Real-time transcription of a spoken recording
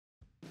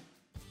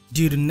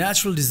Due to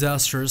natural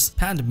disasters,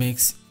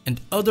 pandemics, and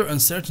other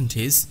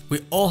uncertainties, we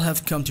all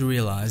have come to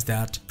realize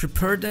that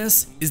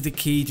preparedness is the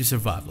key to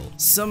survival.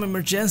 Some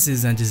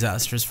emergencies and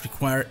disasters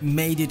require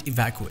immediate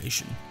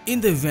evacuation. In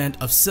the event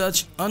of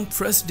such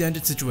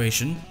unprecedented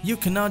situation, you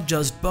cannot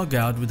just bug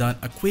out without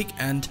a quick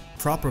and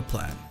proper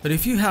plan. But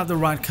if you have the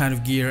right kind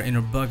of gear in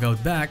your bug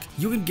out bag,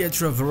 you can get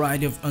through a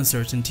variety of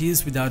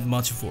uncertainties without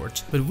much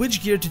effort. But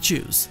which gear to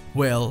choose?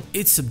 Well,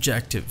 it's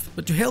subjective.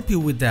 But to help you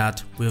with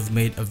that, we have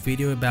made a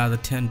video about the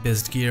 10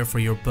 best gear for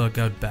your bug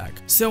out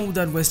bag. So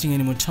without wasting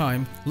any more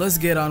time, let's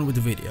get on with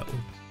the video.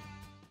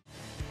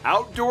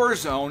 Outdoor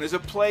Zone is a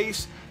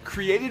place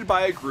created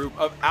by a group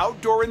of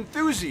outdoor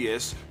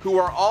enthusiasts who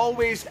are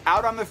always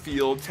out on the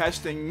field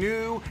testing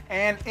new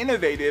and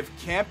innovative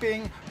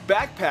camping,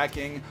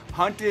 backpacking,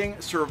 hunting,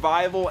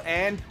 survival,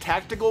 and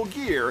tactical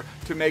gear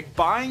to make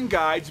buying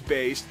guides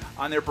based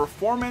on their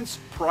performance,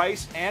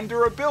 price, and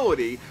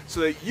durability so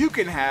that you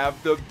can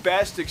have the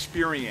best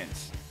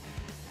experience.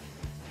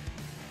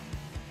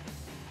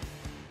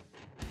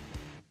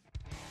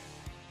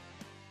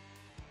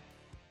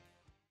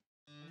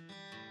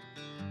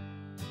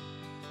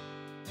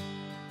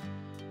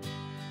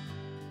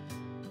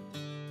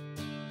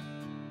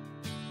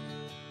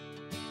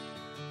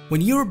 When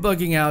you're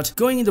bugging out,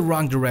 going in the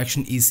wrong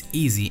direction is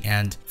easy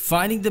and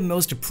finding the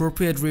most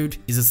appropriate route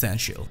is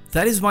essential.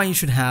 That is why you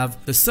should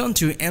have the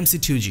Suunto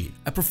MC2G,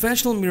 a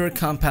professional mirror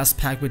compass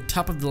packed with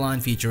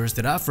top-of-the-line features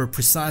that offer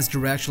precise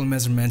directional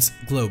measurements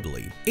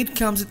globally. It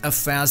comes with a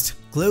fast,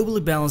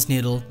 globally balanced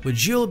needle with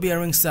dual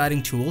bearing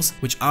sighting tools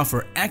which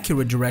offer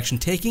accurate direction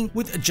taking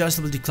with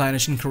adjustable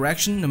declination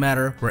correction no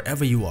matter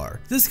wherever you are.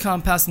 This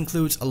compass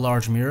includes a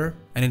large mirror,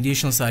 an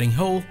additional sighting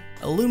hole,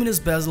 a luminous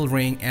bezel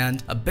ring,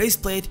 and a base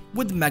plate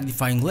with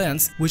magnifying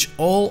lens, which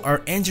all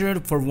are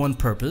engineered for one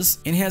purpose,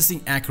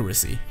 enhancing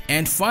accuracy.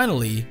 And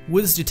finally,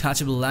 with this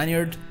detachable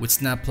lanyard with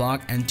snap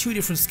plug and 2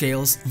 different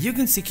scales, you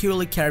can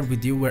securely carry it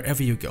with you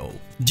wherever you go.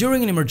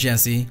 During an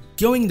emergency,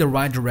 going in the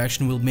right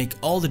direction will make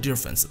all the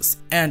differences.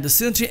 And the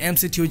Suunto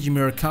MC2G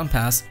mirror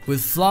compass will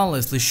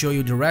flawlessly show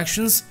you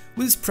directions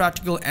with its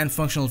practical and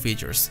functional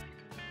features.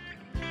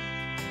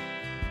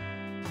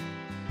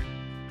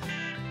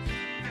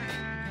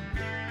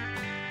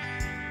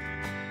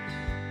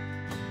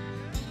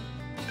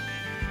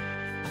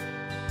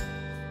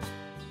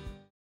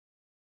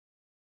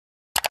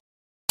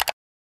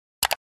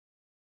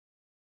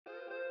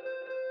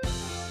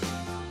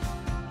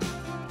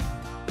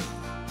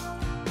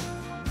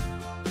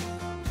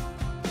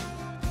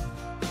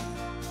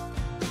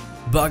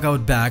 Bug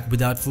out bag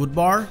without food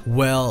bar?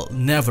 Well,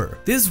 never.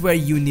 This is where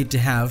you need to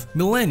have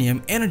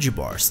Millennium energy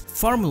bars.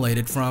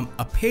 Formulated from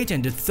a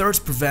patented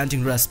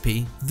thirst-preventing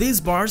recipe, these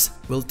bars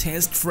will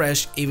taste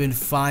fresh even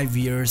 5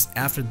 years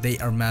after they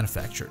are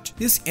manufactured.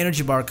 This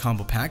energy bar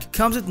combo pack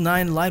comes with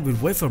 9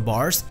 lightweight wafer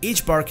bars,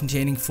 each bar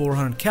containing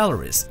 400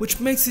 calories, which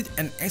makes it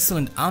an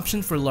excellent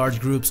option for large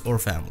groups or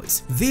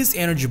families. These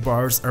energy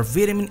bars are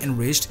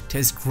vitamin-enriched,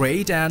 taste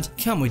great, and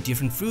come with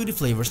different fruity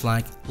flavors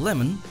like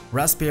lemon,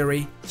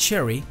 raspberry,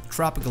 cherry,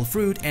 tropical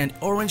fruit, and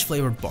orange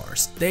flavored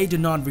bars. They do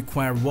not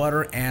require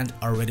water and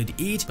are ready to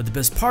eat, but the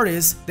best part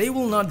is they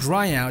will not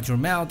dry out your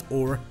mouth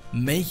or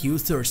make you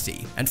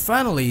thirsty. And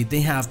finally, they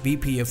have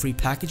BPA-free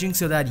packaging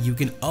so that you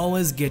can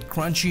always get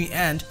crunchy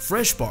and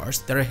fresh bars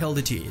that are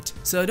healthy to eat.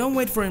 So don't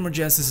wait for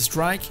emergencies to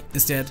strike.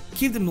 Instead,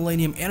 keep the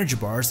Millennium energy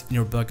bars in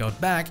your bug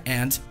out bag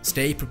and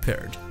stay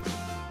prepared.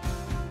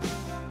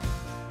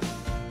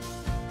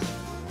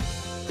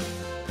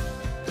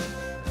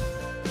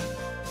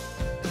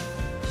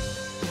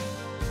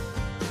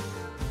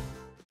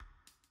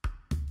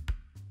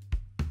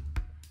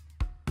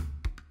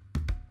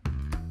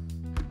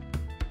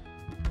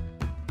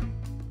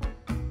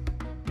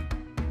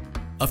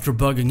 After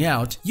bugging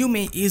out, you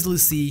may easily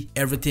see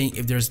everything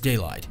if there's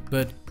daylight,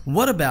 but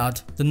what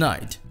about the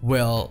night?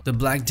 Well, the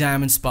Black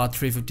Diamond Spot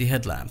 350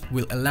 headlamp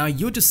will allow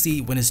you to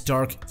see when it's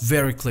dark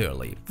very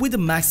clearly. With a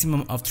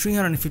maximum of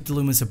 350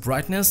 lumens of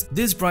brightness,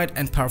 this bright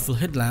and powerful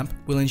headlamp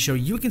will ensure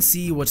you can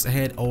see what's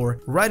ahead or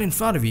right in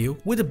front of you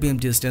with a beam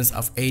distance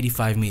of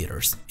 85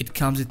 meters. It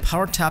comes with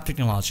power tap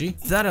technology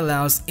that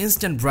allows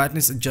instant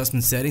brightness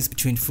adjustment settings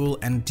between full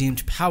and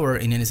dimmed power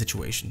in any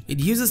situation. It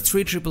uses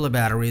 3 AAA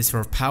batteries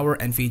for power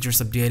and features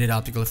updated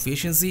optical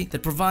efficiency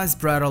that provides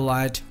brighter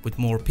light with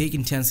more peak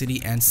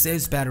intensity and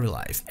saves battery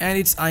life. And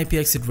its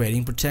IP-Exit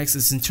rating protects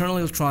its internal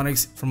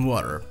electronics from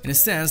water. In a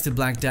sense, the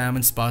Black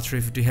Diamond Spot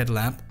 350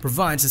 headlamp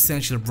provides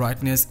essential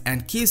brightness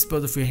and keeps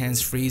both of your hands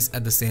free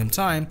at the same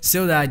time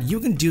so that you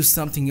can do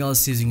something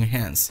else using your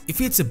hands. If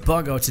it's a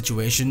bug out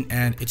situation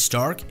and it's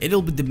dark,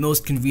 it'll be the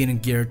most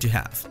convenient gear to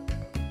have.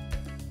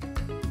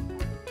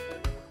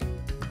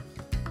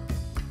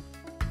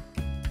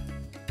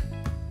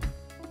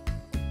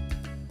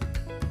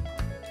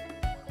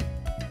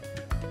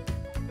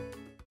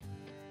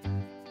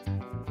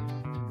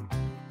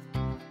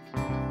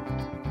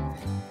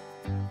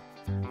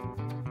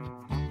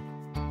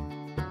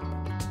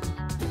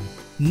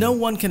 no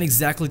one can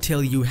exactly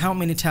tell you how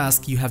many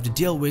tasks you have to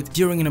deal with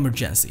during an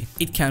emergency.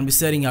 It can be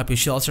setting up your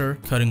shelter,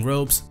 cutting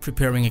ropes,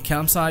 preparing a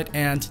campsite,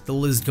 and the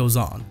list goes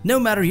on. No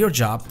matter your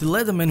job, the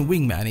Leatherman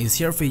Wingman is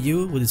here for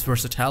you with its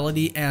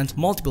versatility and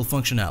multiple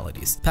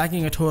functionalities,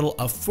 packing a total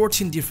of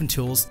 14 different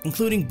tools,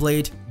 including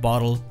blade,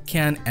 bottle,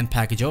 can, and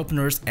package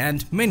openers,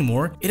 and many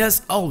more. It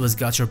has always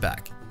got your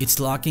back. Its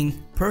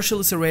locking,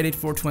 partially serrated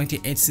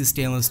 420HC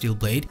stainless steel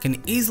blade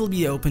can easily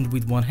be opened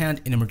with one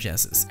hand in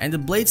emergencies, and the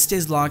blade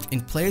stays locked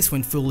in place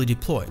when fully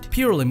deployed.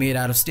 Purely made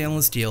out of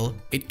stainless steel,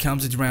 it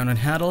comes with rounded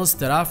handles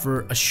that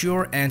offer a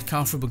sure and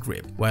comfortable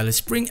grip, while its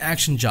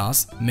spring-action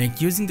jaws make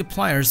using the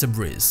pliers a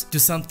breeze. To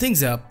sum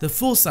things up, the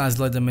full-size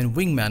Leatherman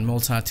Wingman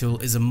multi-tool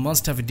is a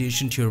must-have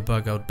addition to your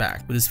bug-out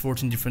bag. With its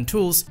 14 different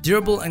tools,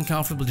 durable and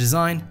comfortable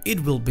design,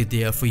 it will be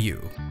there for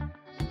you.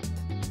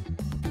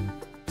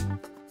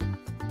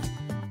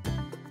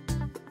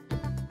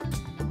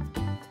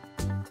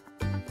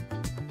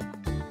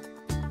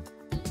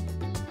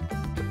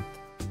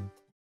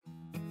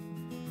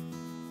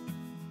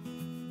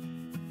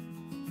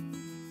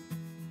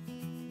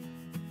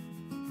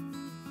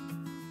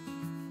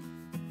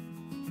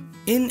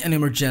 In an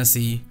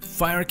emergency,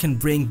 fire can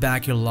bring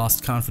back your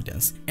lost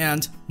confidence,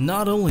 and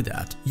not only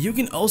that, you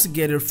can also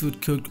get your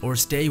food cooked or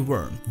stay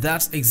warm.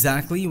 That's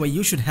exactly why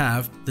you should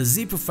have the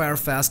Zippo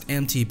FireFast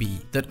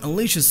MTB that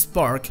unleashes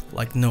spark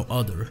like no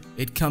other.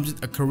 It comes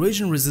with a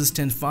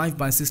corrosion-resistant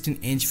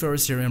 5x16-inch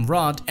ferrocerium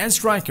rod and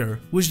striker,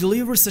 which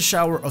delivers a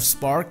shower of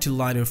spark to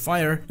light your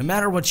fire no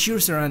matter what your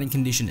surrounding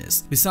condition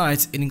is.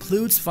 Besides, it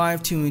includes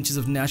 5 2-inches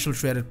of natural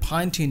threaded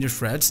pine tinder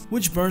threads,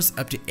 which burns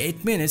up to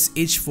 8 minutes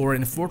each for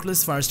an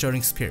effortless fire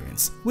starting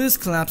experience. With its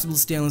collapsible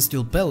stainless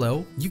steel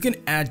bellow, you can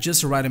add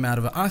just the right amount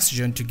of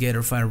oxygen to get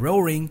your fire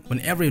roaring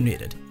whenever you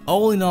need it.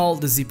 All in all,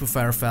 the Zippo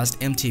FireFast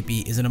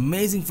MTB is an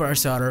amazing fire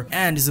starter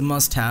and is a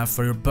must-have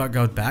for your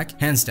bug-out bag,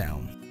 hands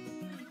down.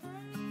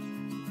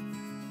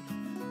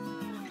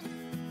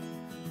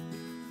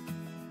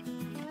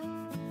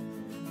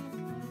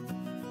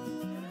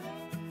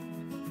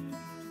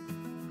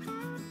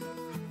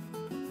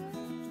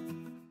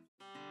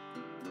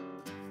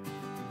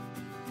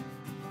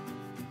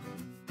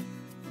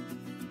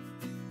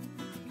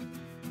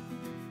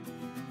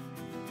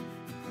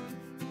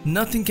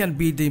 Nothing can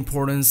beat the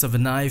importance of a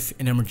knife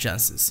in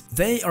emergencies.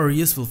 They are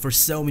useful for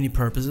so many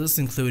purposes,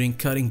 including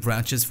cutting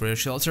branches for your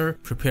shelter,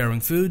 preparing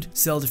food,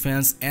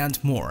 self-defense,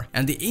 and more.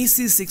 And the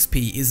ESEE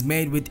 6P is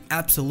made with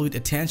absolute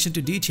attention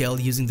to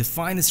detail using the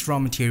finest raw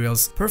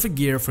materials, perfect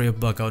gear for your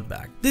bug-out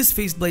bag. This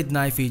fixed blade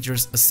knife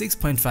features a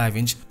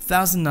 6.5-inch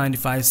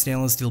 1095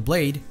 stainless steel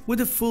blade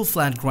with a full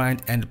flat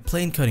grind and a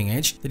plain cutting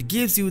edge that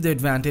gives you the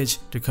advantage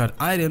to cut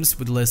items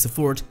with less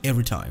effort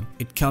every time.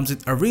 It comes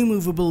with a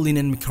removable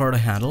linen micarta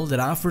handle that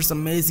offers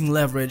amazing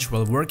leverage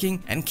while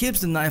working and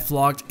keeps the knife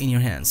locked in your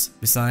hands.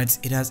 Besides,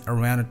 it has a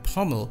rounded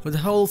pommel with a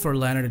hole for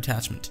lanyard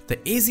attachment. The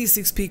ESEE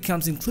 6P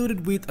comes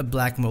included with a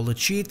black molded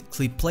sheath,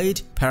 clip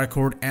plate,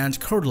 paracord, and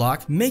cord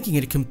lock, making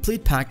it a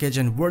complete package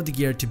and worthy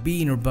gear to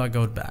be in your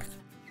bug-out bag.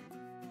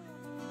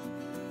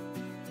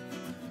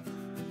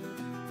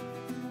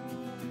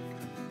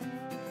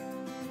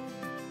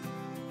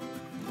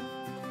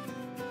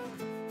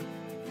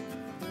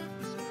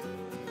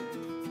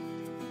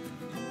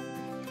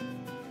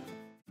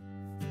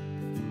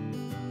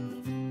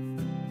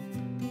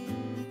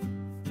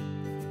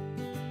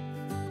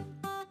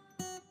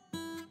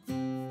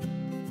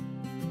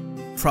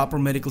 Proper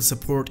medical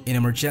support in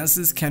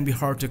emergencies can be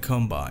hard to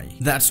come by.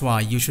 That's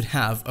why you should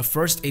have a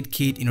first aid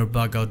kit in your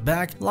bug-out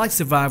bag like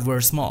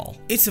Surviveware Small.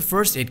 It's a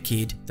first aid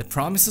kit that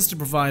promises to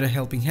provide a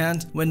helping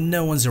hand when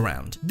no one's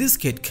around. This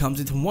kit comes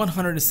with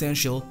 100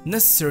 essential,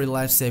 necessary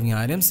life-saving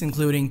items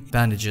including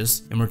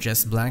bandages,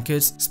 emergency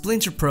blankets,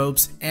 splinter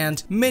probes,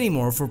 and many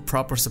more for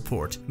proper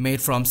support. Made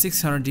from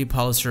 600D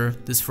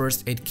polyester, this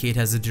first aid kit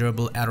has a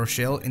durable outer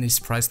shell in its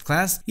price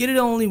class, yet it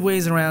only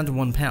weighs around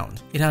 1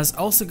 pound. It has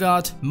also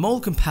got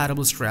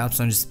mold-compatible straps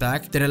on its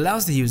back that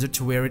allows the user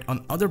to wear it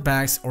on other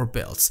bags or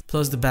belts.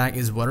 Plus, the bag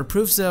is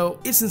waterproof, so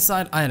its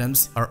inside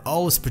items are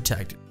always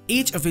protected.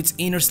 Each of its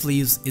inner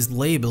sleeves is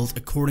labeled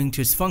according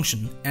to its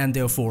function, and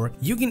therefore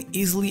you can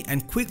easily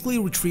and quickly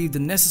retrieve the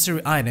necessary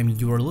item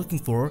you are looking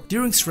for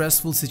during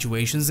stressful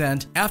situations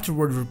and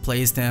afterward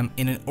replace them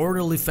in an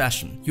orderly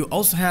fashion. You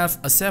also have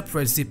a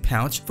separate zip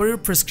pouch for your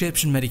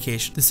prescription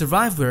medication. The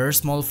Surviveware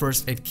Small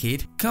First Aid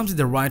Kit comes with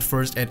the right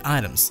first aid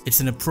items. It's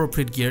an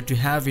appropriate gear to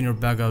have in your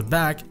bug-out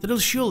bag that'll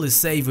surely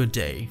save your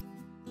day.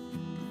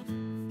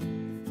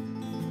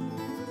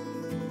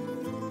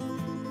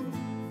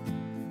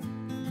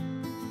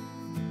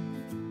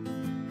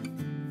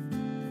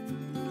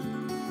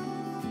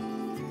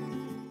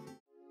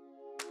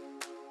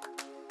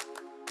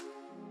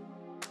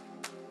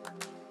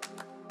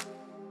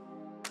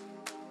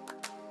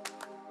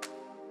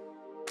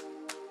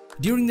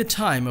 During the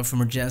time of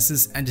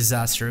emergencies and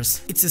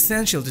disasters, it's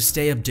essential to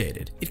stay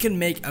updated. It can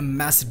make a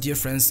massive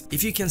difference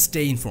if you can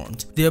stay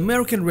informed. The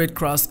American Red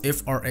Cross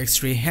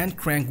FRX3 hand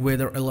crank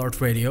weather alert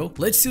radio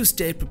lets you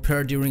stay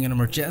prepared during an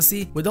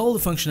emergency with all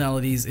the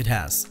functionalities it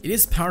has. It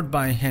is powered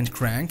by hand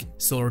crank,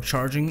 solar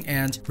charging,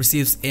 and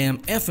receives AM,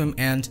 FM,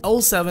 and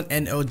all 7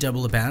 NO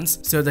bands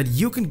so that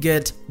you can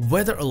get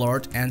weather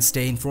alert and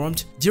stay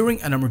informed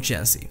during an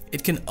emergency.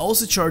 It can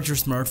also charge your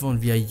smartphone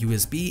via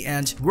USB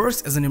and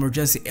works as an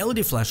emergency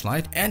LED flashlight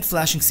and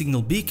flashing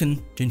signal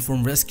beacon to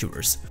inform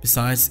rescuers.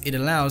 Besides, it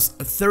allows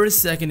a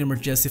 30-second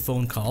emergency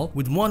phone call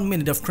with 1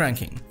 minute of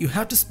cranking. You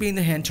have to spin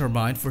the hand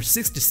turbine for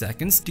 60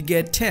 seconds to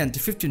get 10 to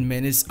 15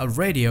 minutes of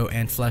radio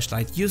and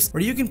flashlight use,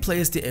 where you can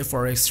place the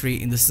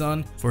FRX3 in the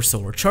sun for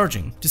solar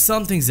charging. To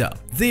sum things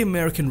up, the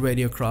American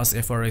Radio Cross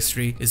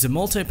FRX3 is a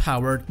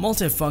multi-powered,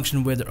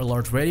 multi-function weather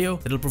alert radio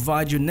that will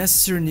provide you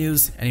necessary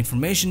news and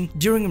information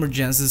during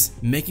emergencies,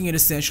 making it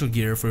essential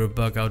gear for your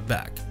bug-out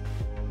bag.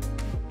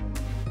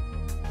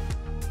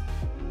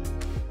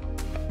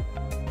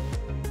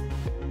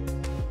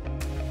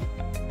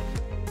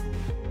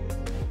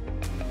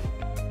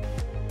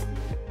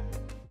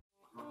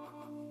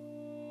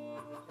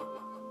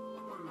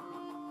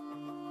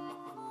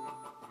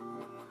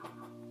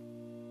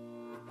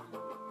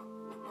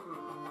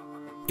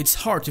 It's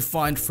hard to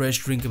find fresh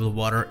drinkable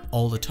water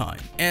all the time,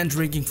 and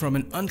drinking from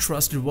an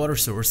untrusted water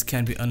source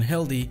can be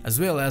unhealthy as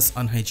well as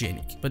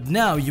unhygienic. But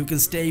now you can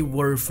stay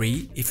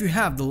worry-free if you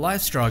have the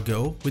LIFESTRAW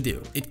Go with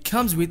you. It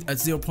comes with a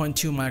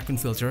 0.2 micron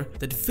filter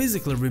that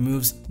physically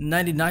removes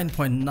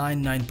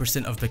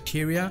 99.99% of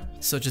bacteria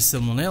such as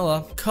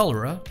Salmonella,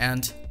 cholera,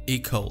 and E.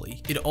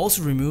 coli. It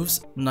also removes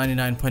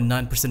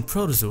 99.9%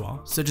 protozoa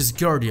such as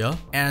Giardia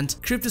and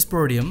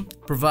Cryptosporidium,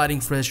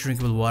 providing fresh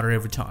drinkable water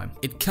every time.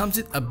 It comes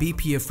with a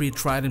BPA-free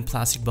Trident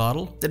plastic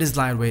bottle that is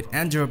lightweight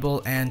and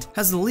durable and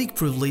has a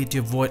leak-proof lid to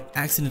avoid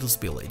accidental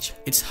spillage.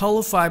 Its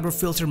hollow fiber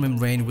filter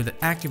membrane with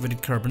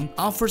activated carbon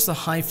offers a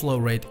high flow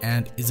rate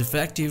and is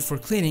effective for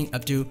cleaning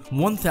up to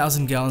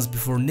 1,000 gallons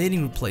before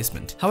needing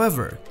replacement.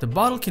 However, the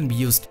bottle can be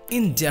used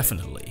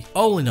indefinitely.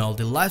 All in all,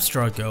 the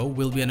LIFESTRAW Go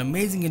will be an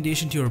amazing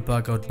addition to your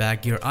bug-out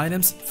bag gear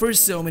items for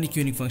so many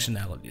unique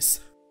functionalities.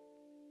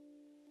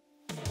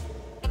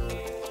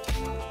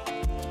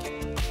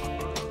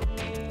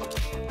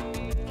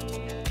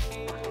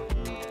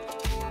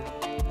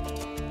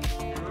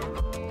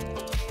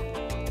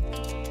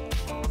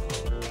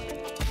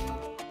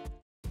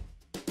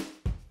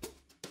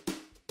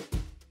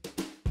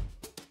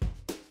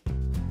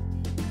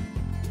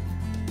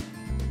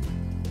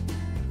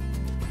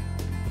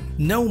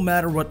 No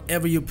matter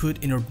whatever you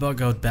put in your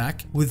bug-out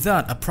bag,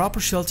 without a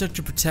proper shelter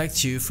to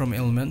protect you from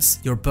elements,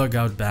 your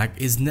bug-out bag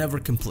is never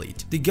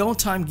complete. The Go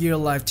Time Gear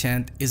Life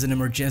Tent is an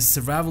emergency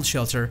survival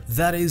shelter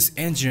that is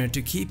engineered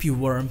to keep you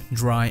warm,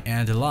 dry,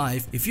 and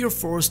alive if you're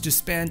forced to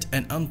spend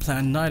an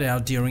unplanned night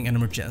out during an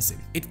emergency.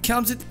 It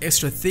comes with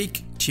extra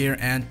thick, tear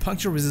and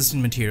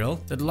puncture-resistant material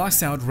that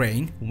locks out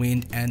rain,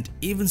 wind, and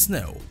even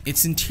snow.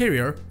 Its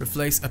interior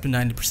reflects up to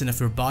 90% of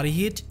your body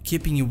heat,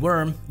 keeping you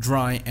warm,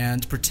 dry,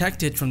 and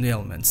protected from the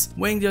elements.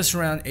 Weighing just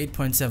around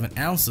 8.7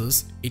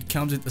 ounces, it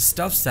comes with a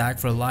stuffed sack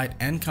for a light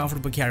and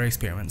comfortable carry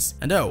experience.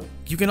 And oh,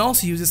 you can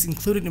also use this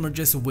included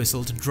emergency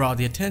whistle to draw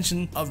the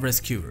attention of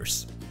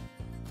rescuers.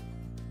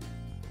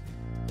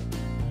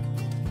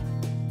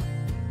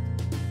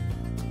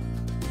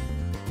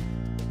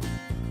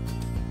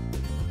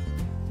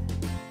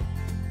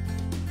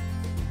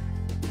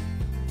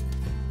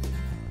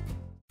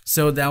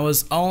 So that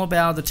was all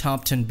about the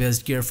top 10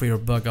 best gear for your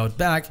bug-out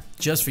bag,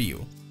 just for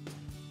you.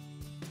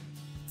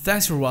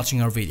 Thanks for watching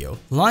our video.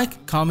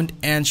 Like, comment,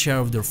 and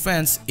share with your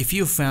friends if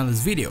you found this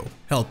video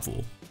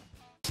helpful.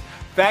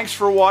 Thanks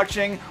for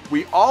watching.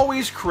 We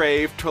always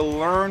crave to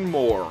learn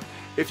more.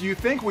 If you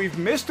think we've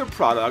missed a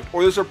product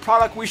or there's a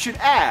product we should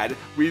add,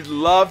 we'd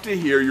love to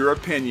hear your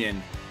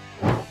opinion.